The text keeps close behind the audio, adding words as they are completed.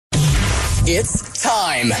It's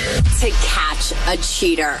time to catch a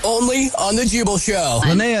cheater. only on the Jubal Show.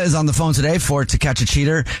 Lenayah is on the phone today for To Catch a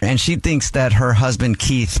Cheater, and she thinks that her husband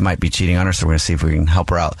Keith might be cheating on her, so we're going to see if we can help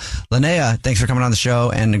her out. Lenayah, thanks for coming on the show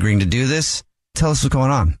and agreeing to do this. Tell us what's going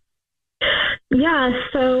on. Yeah,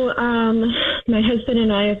 so my husband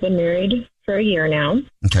and I have been married for a year now.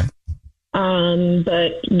 Okay.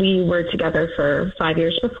 But we were together for 5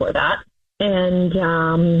 years before that.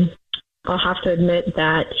 And I'll have to admit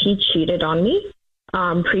that he cheated on me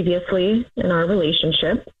previously in our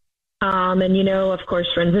relationship. And, of course,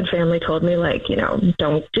 friends and family told me,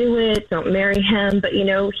 don't do it, don't marry him. But,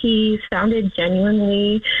 he sounded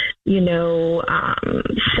genuinely,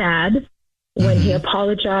 sad when he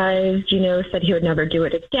apologized, said he would never do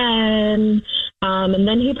it again. And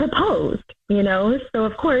then he proposed, So,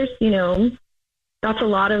 of course, that's a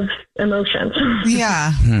lot of emotions.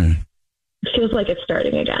 Yeah. Feels like it's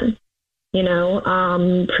starting again.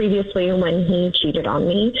 Previously when he cheated on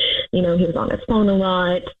me, he was on his phone a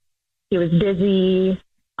lot. He was busy.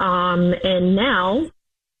 And now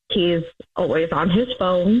he's always on his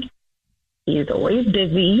phone. He's always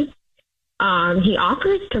busy. He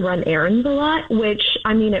offers to run errands a lot, which,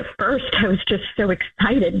 at first I was just so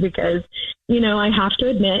excited because, I have to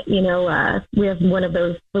admit, we have one of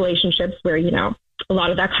those relationships where, a lot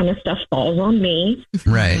of that kind of stuff falls on me.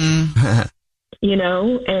 Right.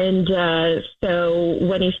 So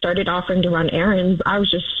when he started offering to run errands, I was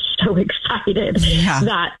just so excited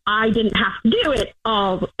that I didn't have to do it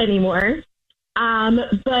all anymore.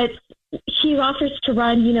 But he offers to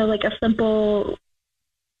run, a simple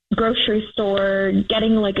grocery store,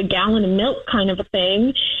 getting a gallon of milk kind of a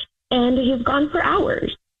thing. And he's gone for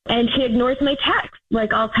hours and he ignores my text.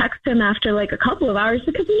 I'll text him after a couple of hours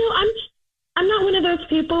because, I'm not one of those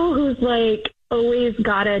people who's always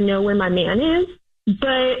gotta know where my man is.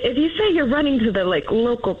 But if you say you're running to the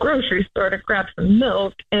local grocery store to grab some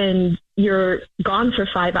milk and you're gone for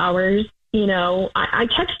 5 hours, I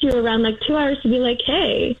text you around 2 hours to be like,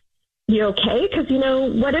 hey, you okay? Because,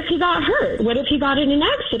 what if he got hurt? What if he got in an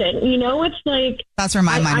accident? It's that's where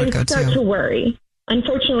my mind would go I start too. to worry.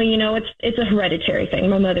 Unfortunately, it's a hereditary thing.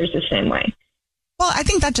 My mother's the same way. Well, I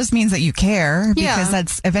think that just means that you care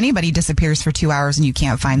because if anybody disappears for 2 hours and you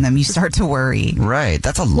can't find them, you start to worry. Right.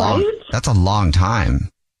 That's a long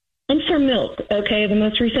time. And for milk, okay, the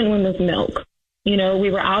most recent one was milk.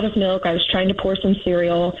 We were out of milk. I was trying to pour some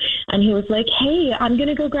cereal and he was like, hey, I'm going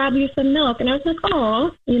to go grab you some milk. And I was like,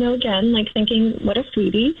 oh, again, thinking, what a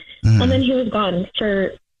sweetie. Mm-hmm. And then he was gone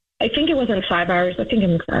for, I think it wasn't 5 hours. I think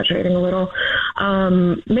I'm exaggerating a little.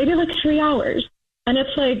 Maybe 3 hours. And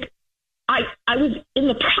it's I was in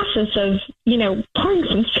the process of, pouring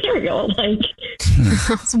some cereal.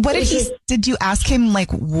 So what did you ask him,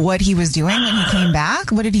 what he was doing when he came back?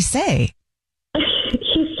 What did he say?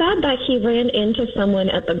 He said that he ran into someone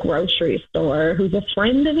at the grocery store who's a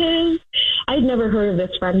friend of his. I'd never heard of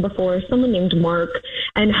this friend before, someone named Mark,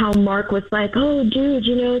 and how Mark was like, oh, dude,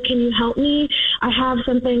 can you help me? I have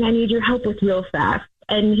something I need your help with real fast.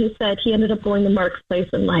 And he said he ended up going to Mark's place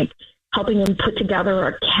and helping him put together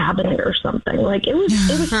a cabinet or something. It was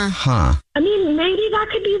Huh. Maybe that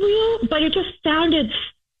could be real, but it just sounded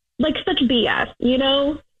like such BS,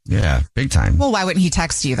 Yeah, big time. Well, why wouldn't he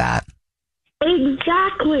text you that?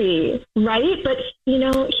 Exactly. Right. But,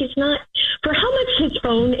 he's not, for how much his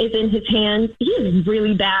phone is in his hands, he is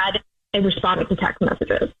really bad at responding to text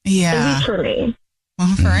messages. Yeah. At least for me.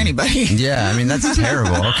 Well, for anybody. Yeah, that's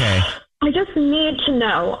terrible. Okay. I just need to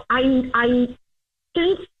know. I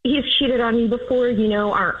since he's cheated on me before,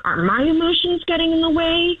 are my emotions getting in the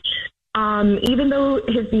way? Even though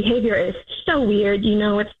his behavior is so weird,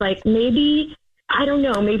 it's maybe, I don't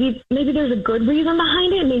know, maybe there's a good reason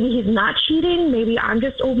behind it. Maybe he's not cheating. Maybe I'm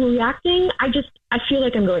just overreacting. I feel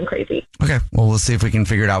like I'm going crazy. Okay. Well, we'll see if we can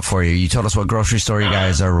figure it out for you. You told us what grocery store you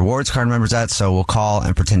guys are rewards card members at, so we'll call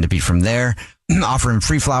and pretend to be from there, offer him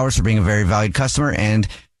free flowers for being a very valued customer, and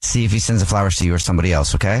see if he sends the flowers to you or somebody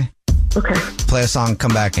else, okay? Okay. Play a song,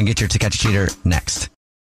 come back, and get your To Catch a Cheater next.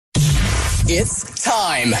 It's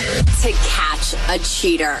time to catch a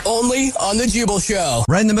cheater. only on the Jubal Show.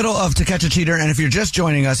 Right in the middle of To Catch a Cheater, and if you're just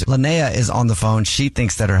joining us, Lenayah is on the phone. She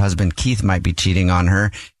thinks that her husband Keith might be cheating on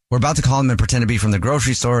her. We're about to call him and pretend to be from the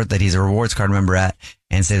grocery store that he's a rewards card member at,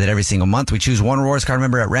 and say that every single month we choose one rewards card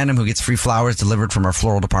member at random who gets free flowers delivered from our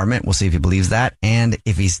floral department. We'll see if he believes that, and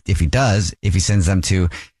if he sends them to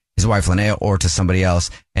his wife Lenayah or to somebody else.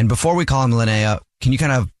 And before we call him, Lenayah, can you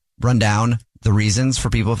kind of run down the reasons for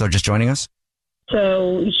people if they're just joining us?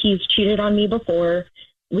 So he's cheated on me before.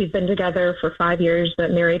 We've been together for 5 years,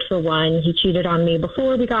 but married for 1. He cheated on me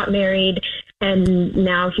before we got married, and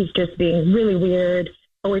now he's just being really weird.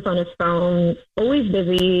 always on his phone, always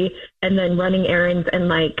busy, and then running errands and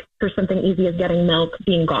for something easy as getting milk,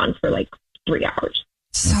 being gone for 3 hours.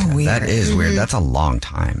 So weird. That is weird. That's a long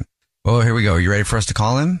time. Oh, here we go. Are you ready for us to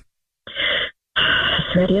call him?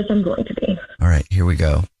 As ready as I'm going to be. All right, here we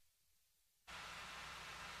go.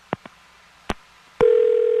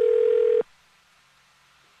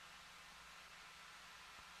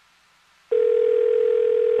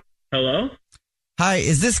 Hello? Hi,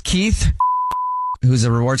 is this Keith, who's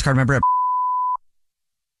a rewards card member at...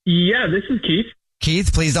 Yeah, this is Keith.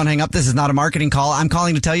 Keith, please don't hang up. This is not a marketing call. I'm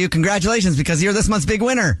calling to tell you congratulations because you're this month's big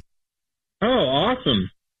winner. Oh, awesome.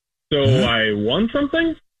 So I won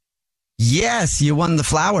something? Yes, you won the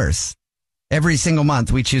flowers. Every single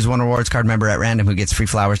month, we choose one rewards card member at random who gets free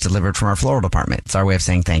flowers delivered from our floral department. It's our way of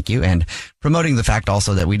saying thank you and promoting the fact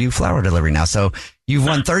also that we do flower delivery now. So you've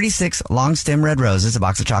won 36 long stem red roses, a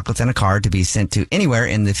box of chocolates, and a card to be sent to anywhere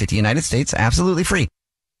in the 50 United States, absolutely free.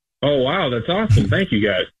 Oh, wow. That's awesome. Thank you,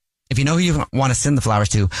 guys. If you know who you want to send the flowers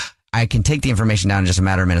to, I can take the information down in just a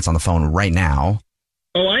matter of minutes on the phone right now.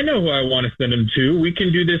 Oh, I know who I want to send them to. We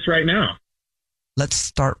can do this right now. Let's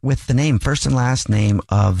start with the name, first and last name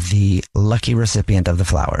of the lucky recipient of the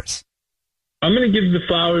flowers. I'm going to give the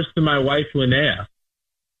flowers to my wife, Lenayah.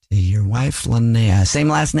 To your wife, Lenayah. Same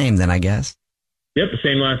last name then, I guess. Yep,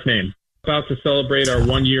 same last name. About to celebrate our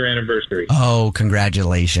 1-year anniversary. Oh,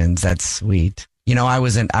 congratulations. That's sweet. You know, I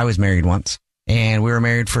was married once, and we were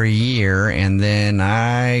married for a year, and then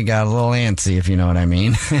I got a little antsy, if you know what I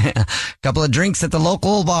mean. A couple of drinks at the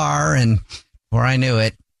local bar, and before I knew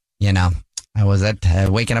it, I was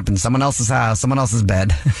waking up in someone else's house, someone else's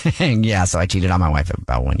bed. And yeah, so I cheated on my wife for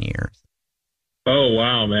about 1 year. Oh,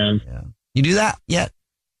 wow, man. Yeah. You do that yet?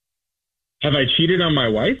 Have I cheated on my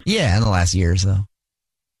wife? Yeah, in the last year or so.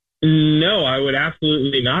 No, I would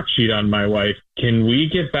absolutely not cheat on my wife. Can we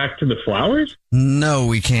get back to the flowers? No,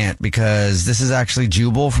 we can't, because this is actually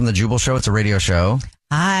Jubal from the Jubal Show. It's a radio show.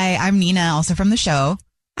 Hi, I'm Nina, also from the show.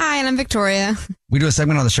 Hi, and I'm Victoria. We do a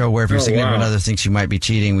segment on the show where if your significant other thinks you might be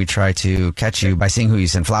cheating, we try to catch you by seeing who you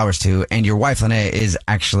send flowers to. And your wife, Lenayah, is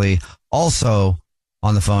actually also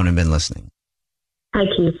on the phone and been listening. Hi,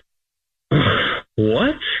 Keith.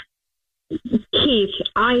 What? Keith,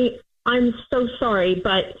 I'm so sorry,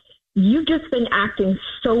 but you've just been acting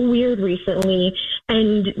so weird recently,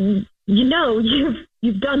 and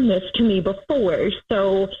you've done this to me before.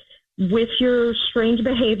 So with your strange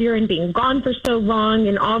behavior and being gone for so long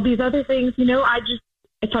and all these other things, I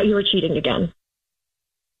thought you were cheating again.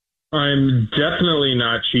 I'm definitely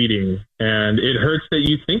not cheating, and it hurts that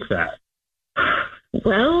you think that.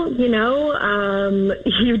 Well,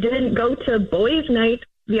 you didn't go to boys' night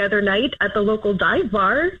the other night at the local dive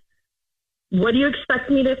bar. What do you expect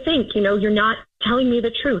me to think? You're not telling me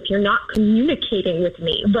the truth. You're not communicating with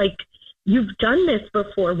me. You've done this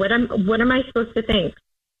before. What am I supposed to think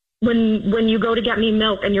when you go to get me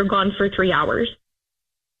milk and you're gone for 3 hours?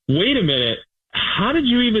 Wait a minute. How did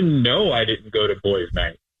you even know I didn't go to boys'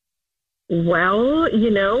 night? Well,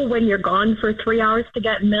 when you're gone for 3 hours to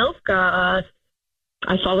get milk, I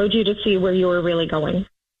followed you to see where you were really going.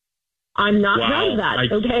 I'm not proud of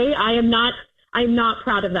that, okay? I'm not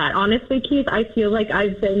proud of that. Honestly, Keith, I feel like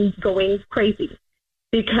I've been going crazy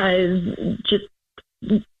because just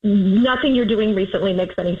nothing you're doing recently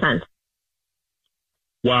makes any sense.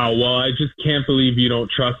 Wow. Well, I just can't believe you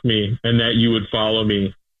don't trust me and that you would follow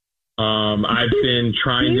me. I've been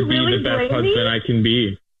trying to be the best husband I can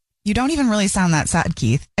be. You don't even really sound that sad,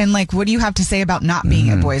 Keith. And what do you have to say about not being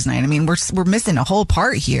at boys' night? I mean, we're missing a whole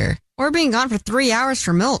part here. Or being gone for 3 hours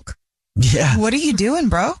for milk. Yeah. What are you doing,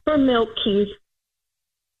 bro? For milk, Keith.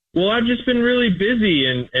 Well, I've just been really busy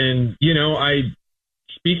and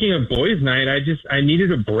speaking of boys' night, I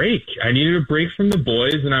needed a break. I needed a break from the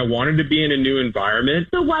boys, and I wanted to be in a new environment.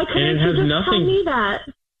 So why couldn't you just tell me that?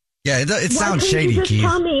 Yeah, it sounds shady, Keith. Keith.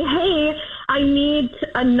 Tell me, hey, I need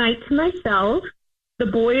a night to myself. The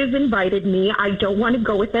boys invited me. I don't want to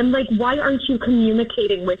go with them. Why aren't you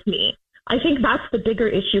communicating with me? I think that's the bigger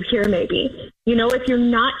issue here, maybe. If you're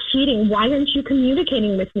not cheating, why aren't you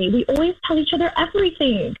communicating with me? We always tell each other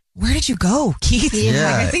everything. Where did you go, Keith?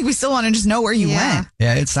 Yeah. I think we still want to just know where you went.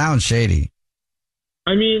 Yeah, it sounds shady.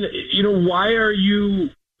 I mean, why are you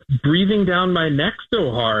breathing down my neck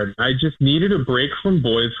so hard? I just needed a break from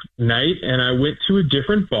boys' night, and I went to a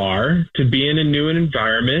different bar to be in a new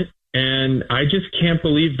environment. And I just can't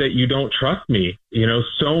believe that you don't trust me,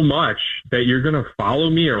 so much that you're going to follow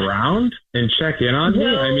me around and check in on me.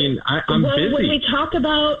 I mean, I'm busy. When we talk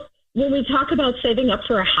about saving up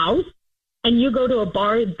for a house and you go to a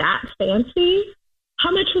bar that fancy,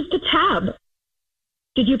 how much was the tab?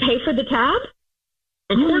 Did you pay for the tab?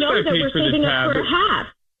 Of course I paid for the tab. Up for a half.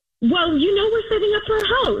 Well, we're setting up for a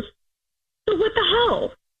house. So what the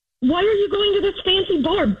hell? Why are you going to this fancy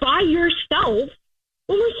bar by yourself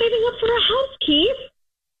when we're setting up for a house, Keith?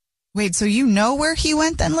 Wait, so you know where he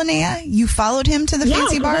went then, Lenayah? You followed him to the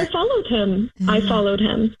fancy bar? I followed him. I followed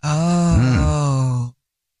him. Oh.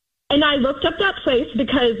 And I looked up that place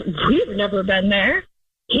because we've never been there.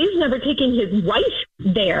 He's never taken his wife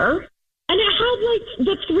there. And it had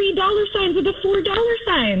the $3 signs or the $4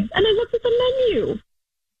 signs. And I looked at the menu.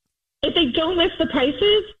 If they don't list the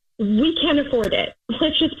prices, we can't afford it.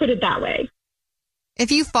 Let's just put it that way.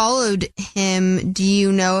 If you followed him, do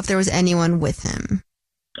you know if there was anyone with him?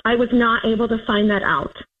 I was not able to find that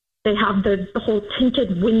out. They have the whole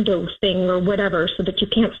tinted window thing or whatever so that you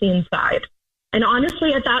can't see inside. And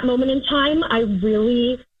honestly, at that moment in time, I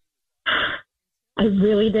really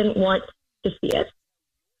didn't want to see it.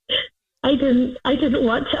 I didn't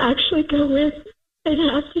want to actually go in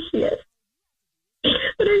and have to see it.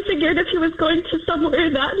 But I figured if he was going to somewhere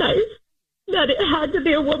that nice, that it had to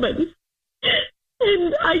be a woman.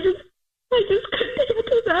 And I just couldn't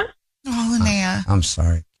handle that. Oh, Lenayah. I'm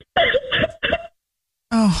sorry.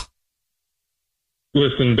 Oh.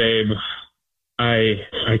 Listen, babe, I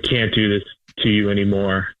can't do this to you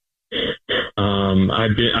anymore.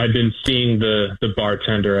 I've been seeing the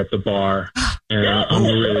bartender at the bar, and I'm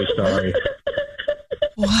really sorry.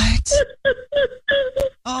 What?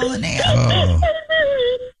 Oh, Lenayah. Oh.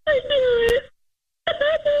 I knew it.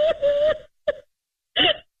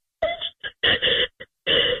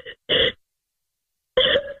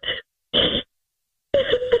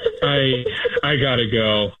 I gotta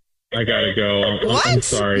go. What? I'm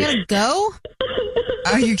sorry. You gotta go?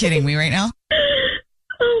 Are you kidding me right now?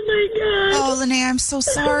 Oh my God. Oh, Lenayah, I'm so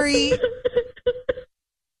sorry.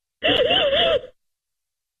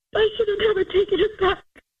 I should have never taken it back.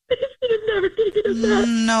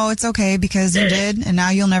 No, it's okay because you did, and now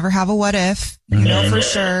you'll never have a what if. You know for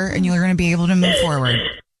sure, and you're going to be able to move forward.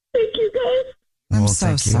 Thank you, guys. I'm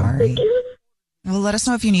so sorry. Thank you. Well, let us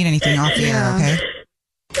know if you need anything off the air, okay?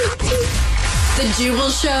 The Jubal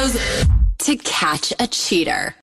Show's To Catch a Cheater.